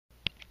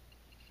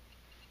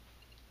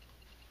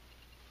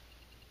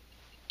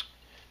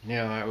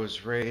Now, I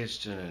was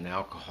raised in an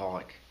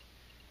alcoholic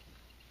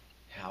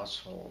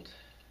household.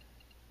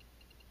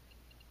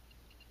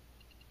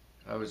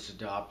 I was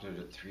adopted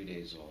at 3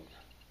 days old.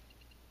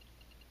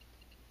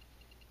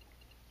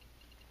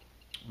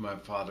 My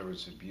father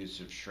was an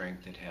abusive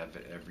shrink that had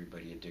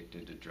everybody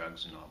addicted to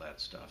drugs and all that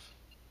stuff.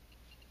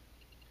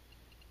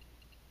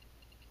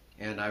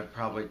 And I've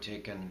probably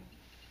taken,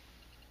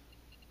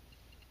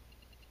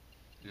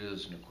 it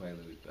isn't a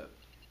Quaalude, but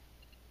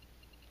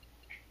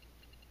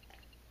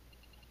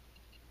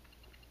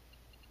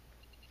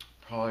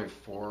probably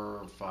 4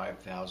 or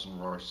 5,000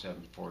 Roar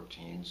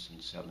 714s and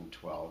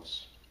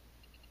 712s.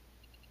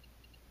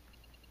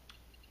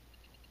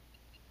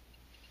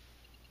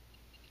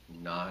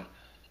 Not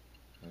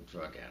a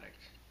drug addict,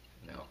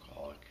 an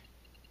alcoholic.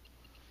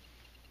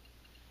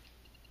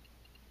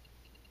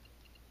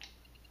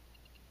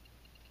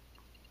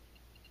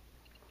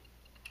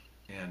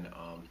 And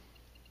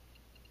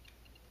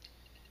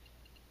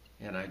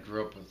and I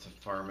grew up with the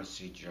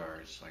pharmacy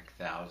jars, like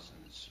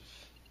thousands of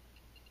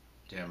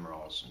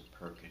Demerols and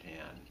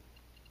Percodan,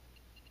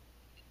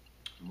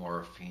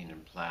 morphine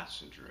and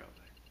Placidril,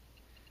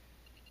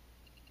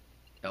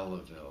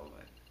 Elavil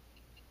and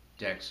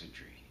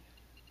Dexedrine,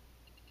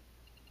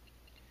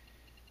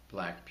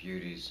 Black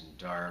Beauties and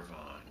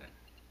Darvon. And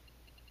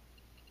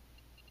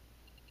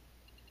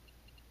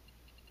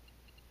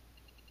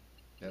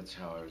that's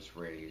how I was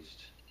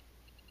raised.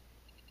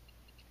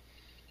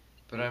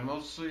 But I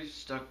mostly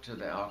stuck to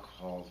the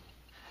alcohol.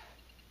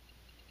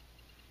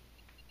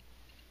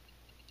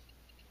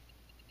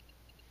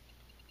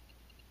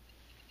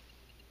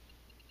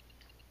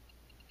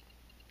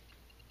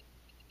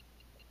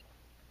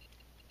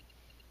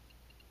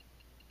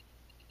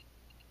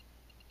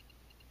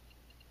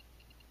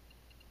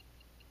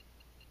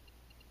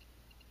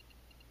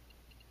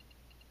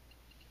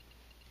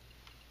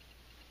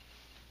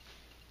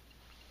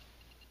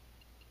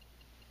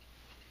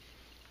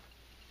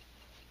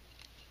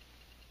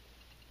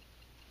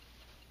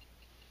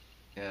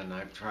 And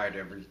I've tried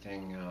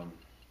everything.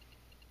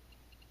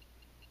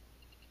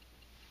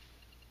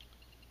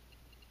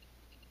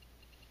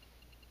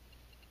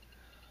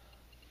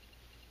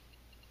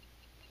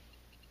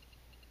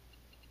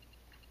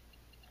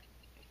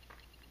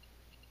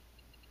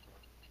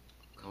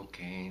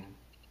 Cocaine,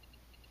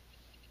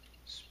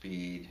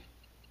 speed,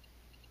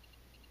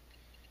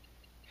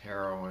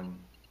 heroin,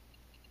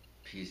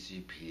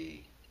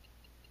 PCP,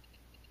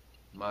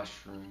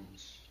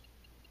 mushrooms,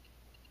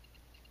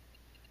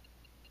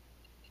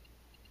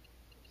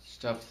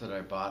 stuff that I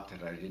bought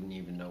that I didn't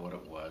even know what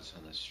it was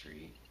on the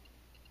street,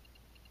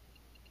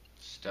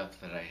 stuff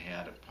that I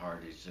had at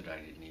parties that I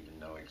didn't even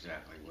know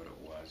exactly what it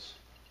was.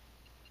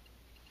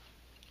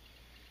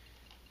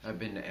 I've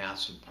been to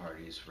acid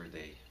parties where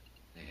they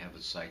have a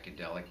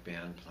psychedelic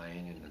band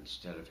playing, and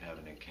instead of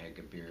having a keg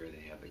of beer,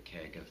 they have a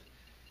keg of,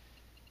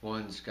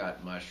 one's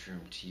got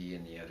mushroom tea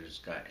and the other's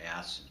got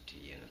acid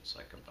tea, and it's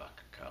like $1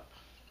 a cup.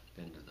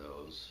 Been to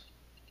those.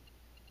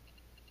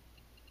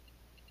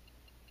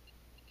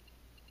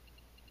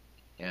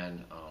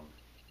 And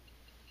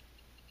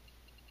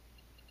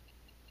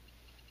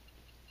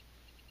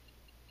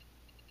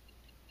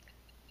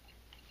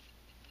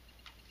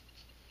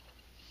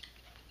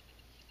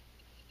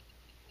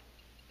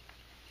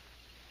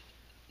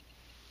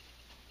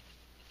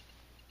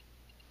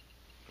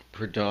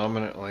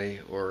predominantly,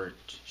 or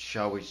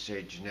shall we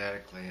say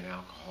genetically, an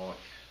alcoholic.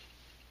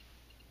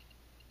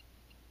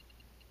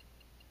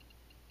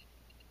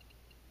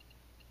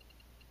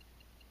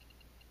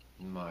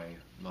 My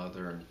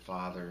mother and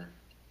father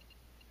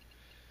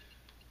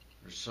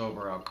are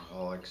sober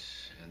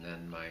alcoholics, and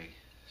then my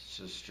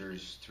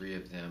sisters, 3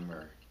 of them,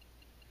 are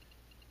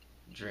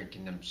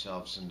drinking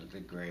themselves into the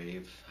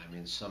grave. I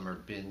mean, some are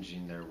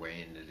binging their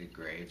way into the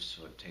grave,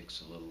 so it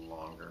takes a little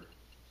longer.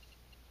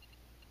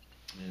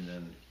 And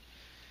then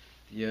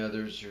the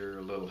others are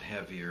a little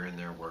heavier, and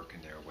they're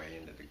working their way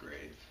into the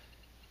grave.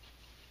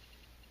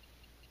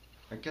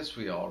 I guess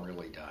we all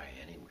really die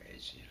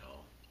anyways, you know.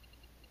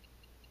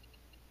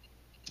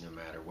 No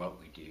matter what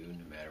we do,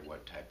 no matter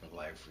what type of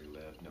life we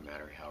live, no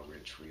matter how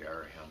rich we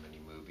are, how many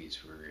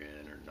movies we're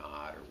in or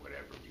not, or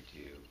whatever we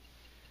do,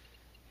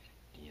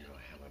 you know,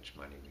 how much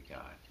money we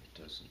got. It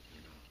doesn't,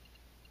 you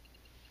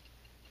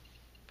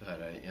know.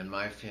 But in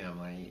my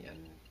family,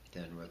 and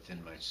then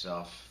within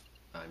myself,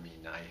 I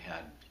mean, I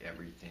had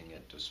everything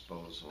at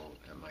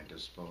my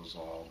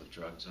disposal, all the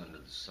drugs under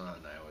the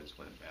sun. I always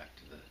went back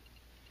to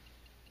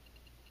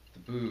the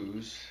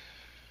booze.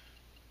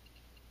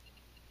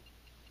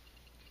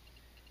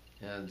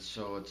 And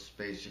so it's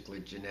basically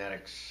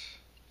genetics.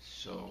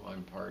 So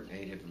I'm part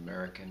Native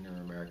American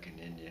or American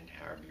Indian,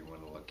 however you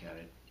want to look at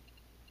it.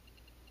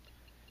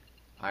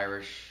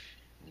 Irish,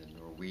 and then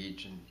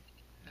Norwegian,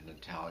 and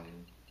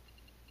Italian.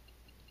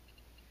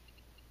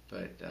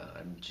 But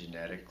I'm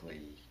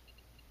genetically,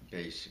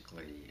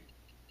 basically,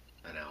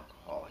 an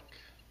alcoholic.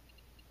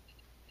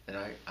 And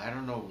I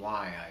don't know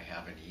why I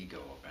have an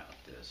ego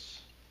about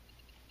this.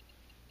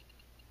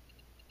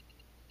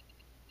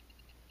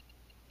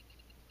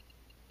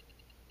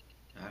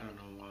 I don't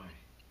know why.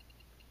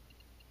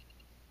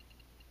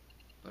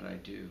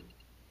 do.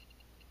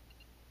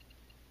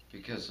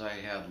 Because I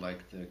had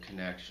like the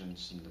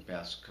connections and the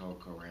best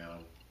coke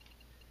around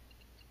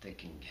they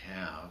can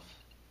have,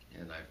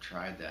 and I've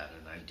tried that,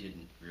 and I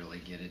didn't really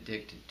get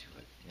addicted to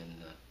it. And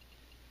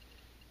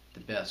the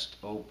best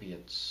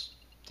opiates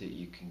that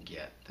you can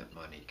get that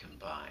money can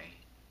buy.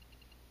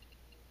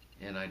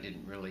 And I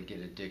didn't really get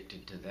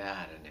addicted to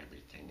that and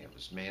everything. It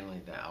was mainly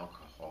the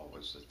alcohol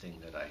was the thing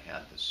that I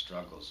had the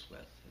struggles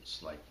with.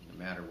 It's like no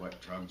matter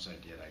what drugs I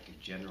did, I could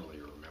generally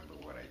remember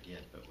what I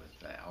did, but with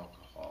the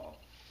alcohol,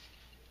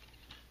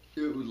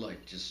 it would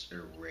like just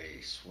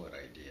erase what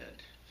I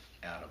did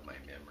out of my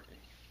memory.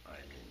 I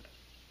mean,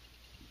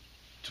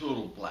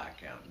 total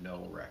blackout,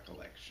 no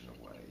recollection of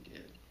what I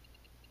did.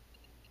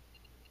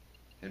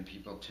 And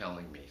people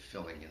telling me,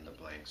 filling in the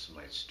blanks of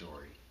my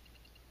story.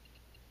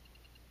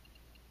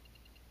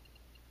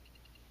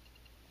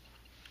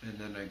 And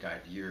then I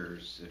got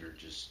years that are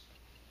just,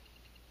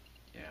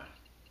 yeah.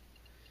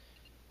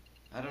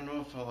 I don't know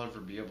if I'll ever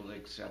be able to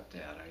accept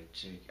that.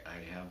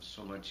 I have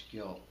so much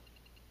guilt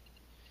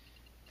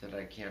that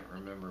I can't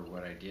remember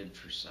what I did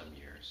for some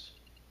years.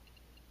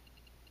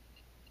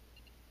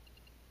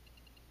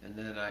 And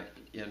then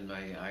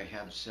I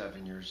had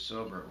 7 years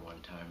sober at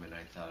one time, and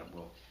I thought,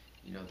 well,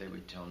 you know, they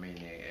would tell me in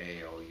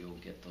AA, oh, you'll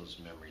get those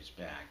memories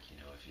back, you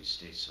know, if you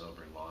stay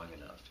sober long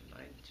enough. And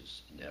I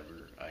just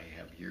never, I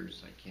have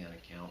years I can't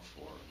account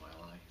for in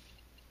my life.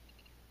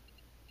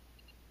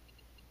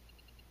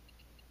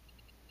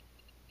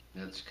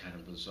 That's kind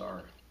of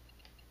bizarre.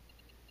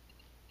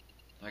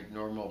 Like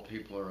normal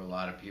people or a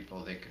lot of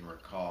people, they can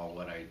recall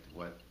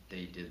what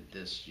they did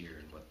this year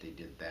and what they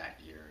did that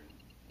year and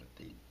what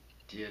they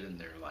did in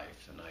their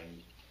life. And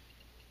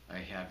I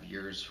have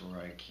years where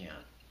I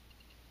can't.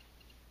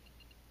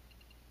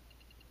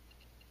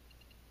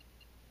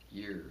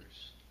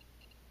 Years.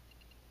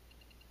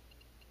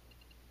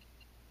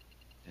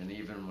 And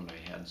even when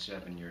I had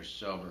 7 years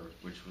sober,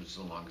 which was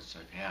the longest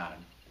I've had,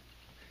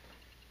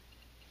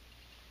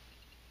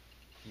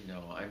 you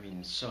know, I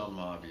mean, some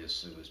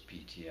obviously was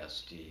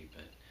PTSD,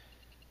 but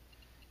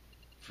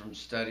from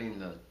studying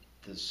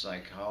the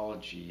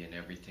psychology and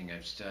everything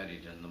I've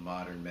studied and the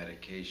modern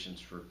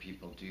medications for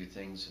people do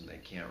things and they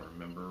can't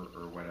remember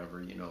or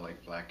whatever, you know,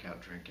 like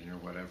blackout drinking or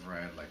whatever,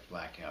 I had like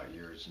blackout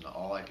years, and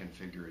all I can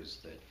figure is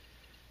that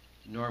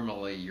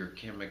normally your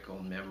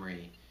chemical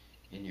memory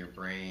in your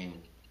brain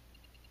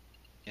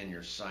and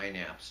your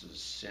synapses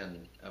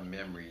send a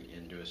memory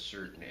into a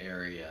certain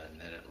area and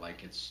then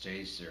it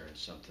stays there and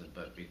something,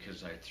 but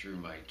because I threw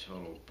my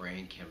total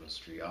brain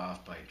chemistry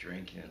off by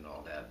drinking and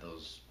all that,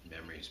 those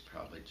memories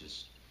probably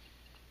just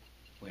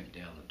went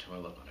down the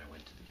toilet when I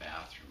went to the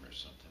bathroom or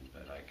something,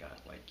 but I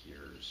got like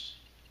years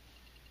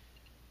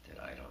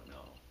that I don't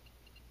know.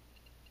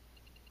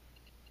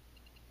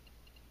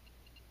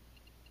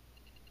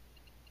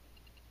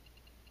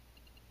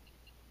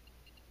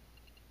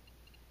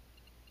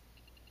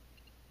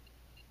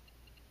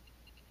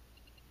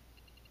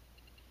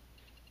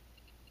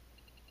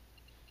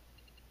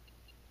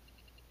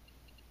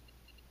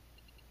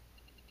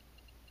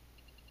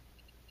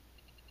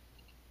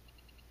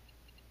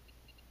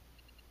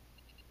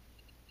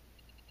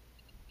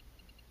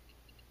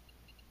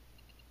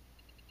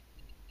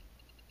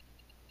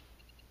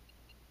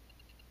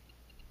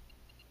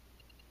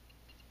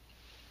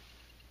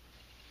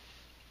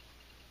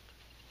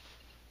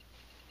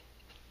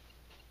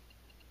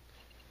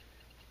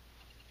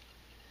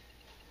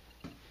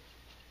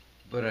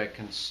 But I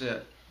can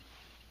sit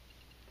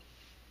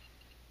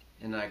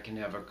and I can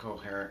have a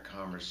coherent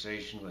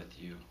conversation with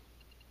you.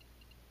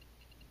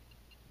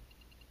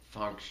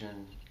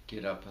 Function,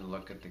 get up and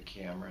look at the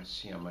camera,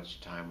 see how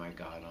much time I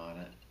got on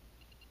it.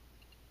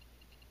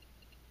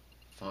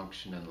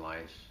 Function in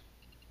life.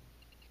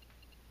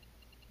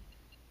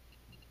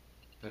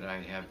 But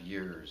I have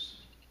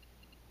years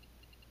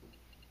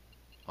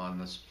on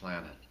this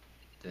planet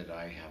that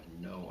I have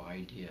no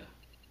idea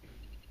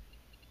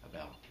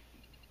about.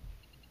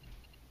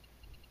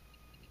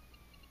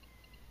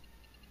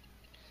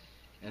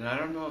 And I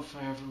don't know if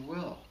I ever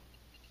will.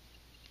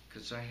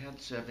 Because I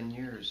had 7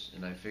 years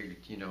and I figured,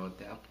 you know, at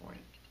that point,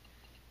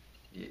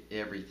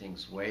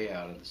 everything's way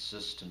out of the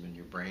system and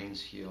your brain's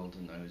healed,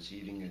 and I was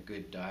eating a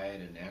good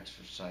diet and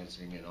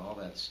exercising and all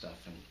that stuff.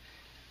 And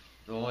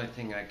the only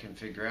thing I can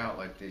figure out,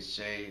 like they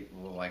say,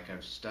 well, like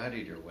I've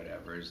studied or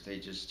whatever, is they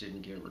just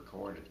didn't get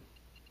recorded.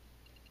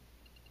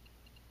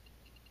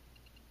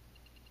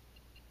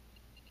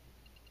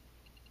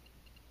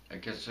 I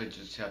guess I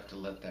just have to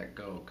let that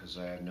go because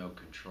I have no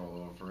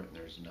control over it and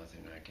there's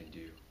nothing I can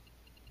do.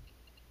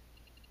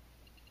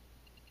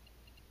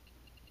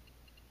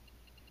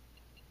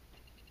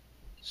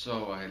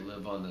 So I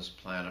live on this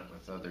planet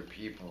with other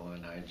people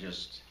and I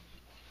just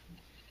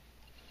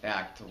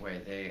act the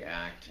way they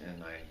act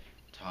and I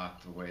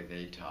talk the way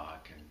they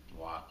talk and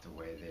walk the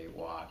way they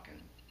walk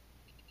and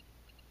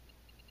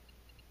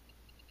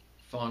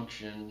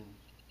function.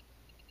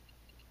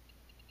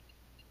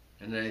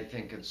 And I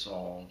think it's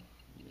all,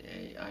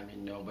 I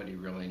mean, nobody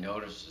really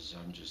notices.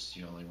 I'm just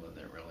the only one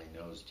that really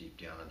knows deep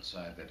down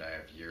inside that I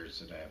have years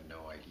that I have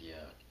no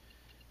idea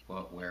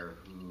what, where,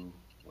 who,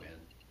 when.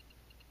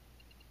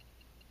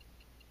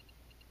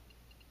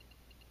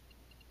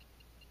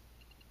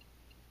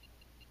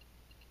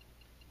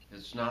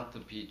 It's not the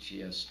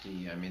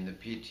PTSD. I mean, the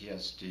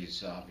PTSD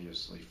is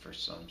obviously for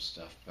some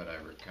stuff, but I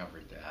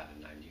recovered that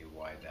and I knew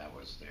why that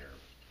was there.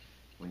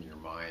 When your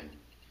mind,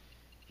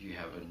 you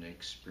have an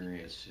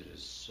experience that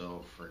is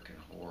so freaking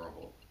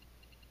horrible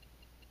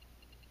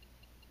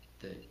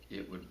that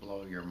it would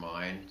blow your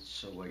mind.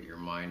 So what your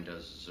mind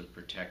does is a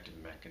protective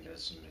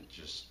mechanism. It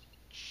just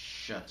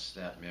shuts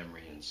that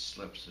memory and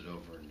slips it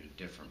over into a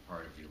different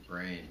part of your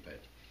brain. But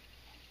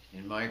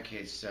in my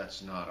case,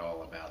 that's not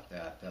all about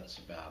that. That's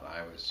about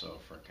I was so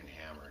freaking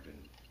hammered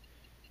and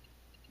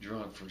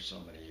drunk for so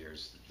many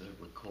years that the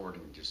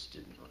recording just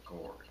didn't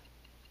record.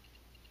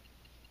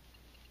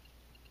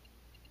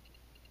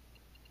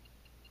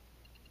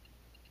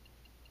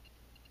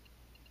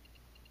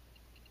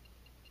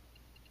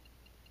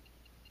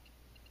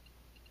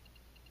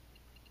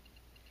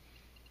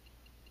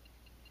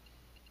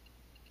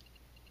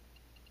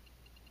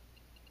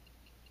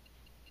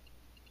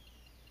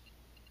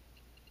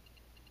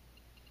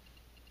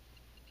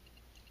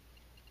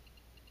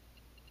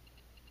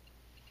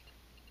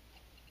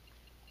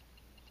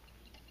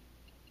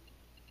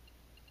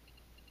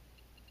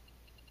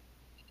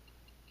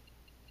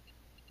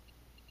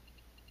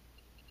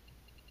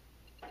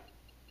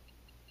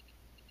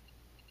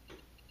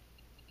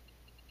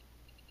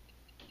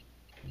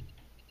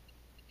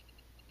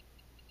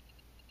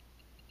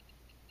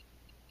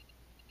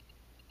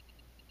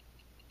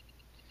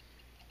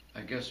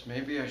 I guess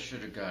maybe I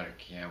should have got a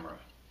camera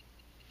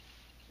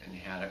and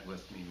had it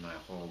with me my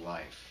whole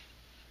life.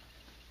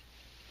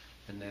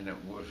 And then it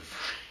would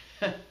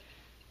have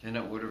then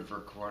it would have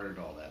recorded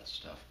all that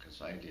stuff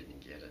because I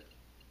didn't get it.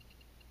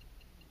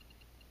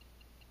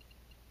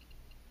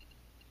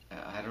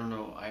 I don't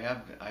know.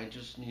 I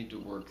just need to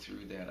work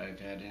through that. I've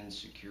had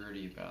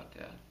insecurity about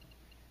that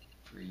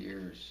for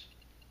years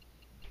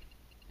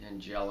and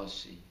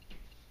jealousy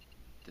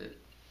that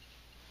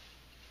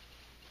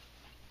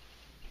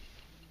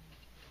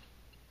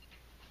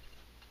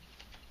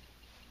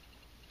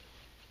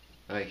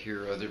I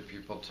hear other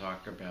people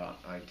talk about.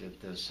 I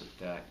did this at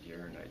that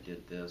year and I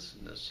did this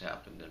and this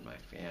happened in my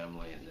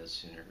family and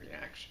this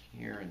interaction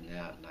here and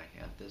that and I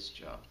had this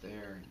job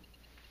there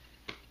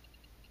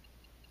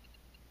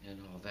and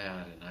all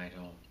that, and I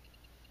don't.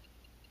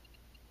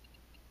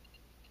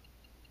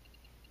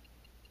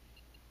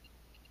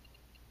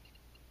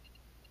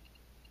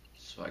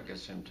 So I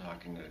guess I'm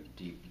talking at a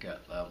deep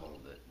gut level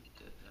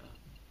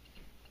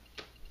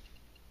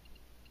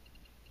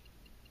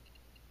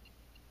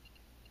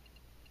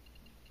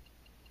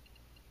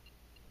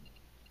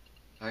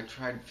I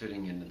tried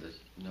fitting into this.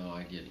 No,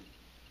 I didn't.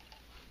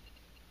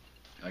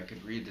 I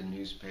could read the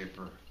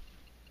newspaper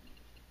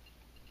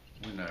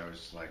when I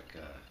was like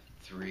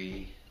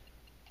 3.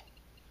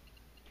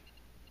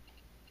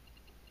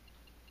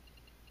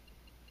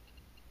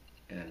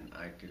 And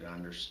I could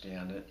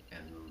understand it,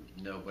 and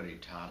nobody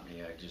taught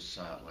me. I just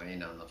saw it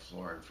laying on the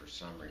floor, and for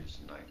some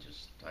reason,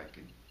 I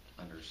could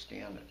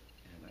understand it,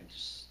 and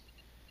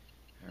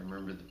I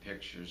remember the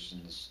pictures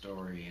and the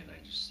story, and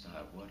I just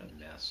thought, what a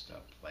messed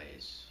up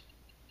place.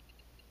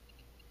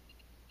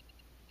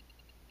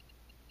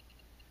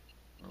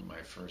 Or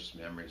my first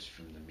memories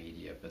from the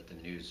media, but the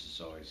news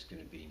is always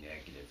going to be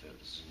negative. It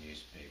was a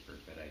newspaper,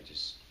 but I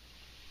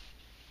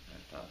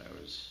thought I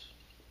was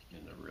in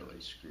a really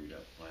screwed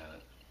up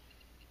planet.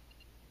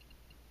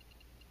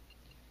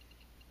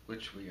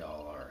 Which we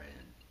all are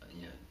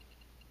in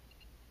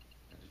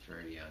at a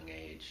very young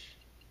age.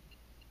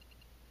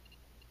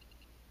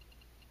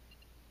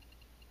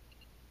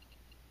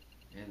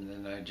 And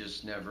then I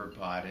just never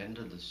bought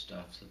into the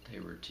stuff that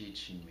they were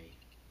teaching me.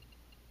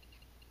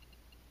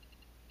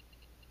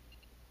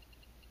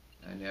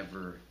 I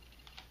never,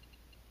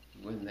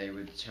 when they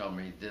would tell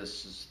me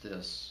this is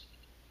this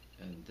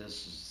and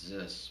this is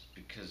this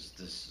because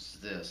this is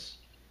this,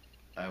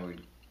 I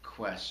would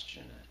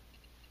question it.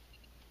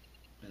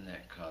 And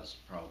that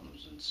caused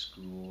problems in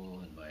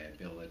school and my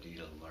ability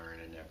to learn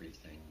and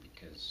everything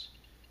because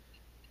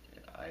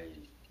I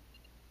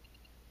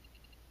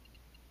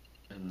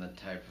am the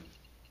type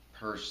of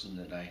person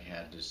that I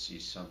had to see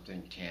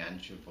something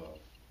tangible,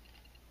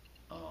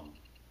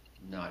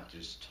 not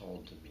just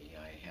told to me.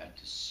 I had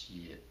to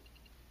see it,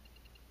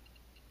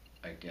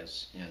 I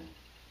guess, in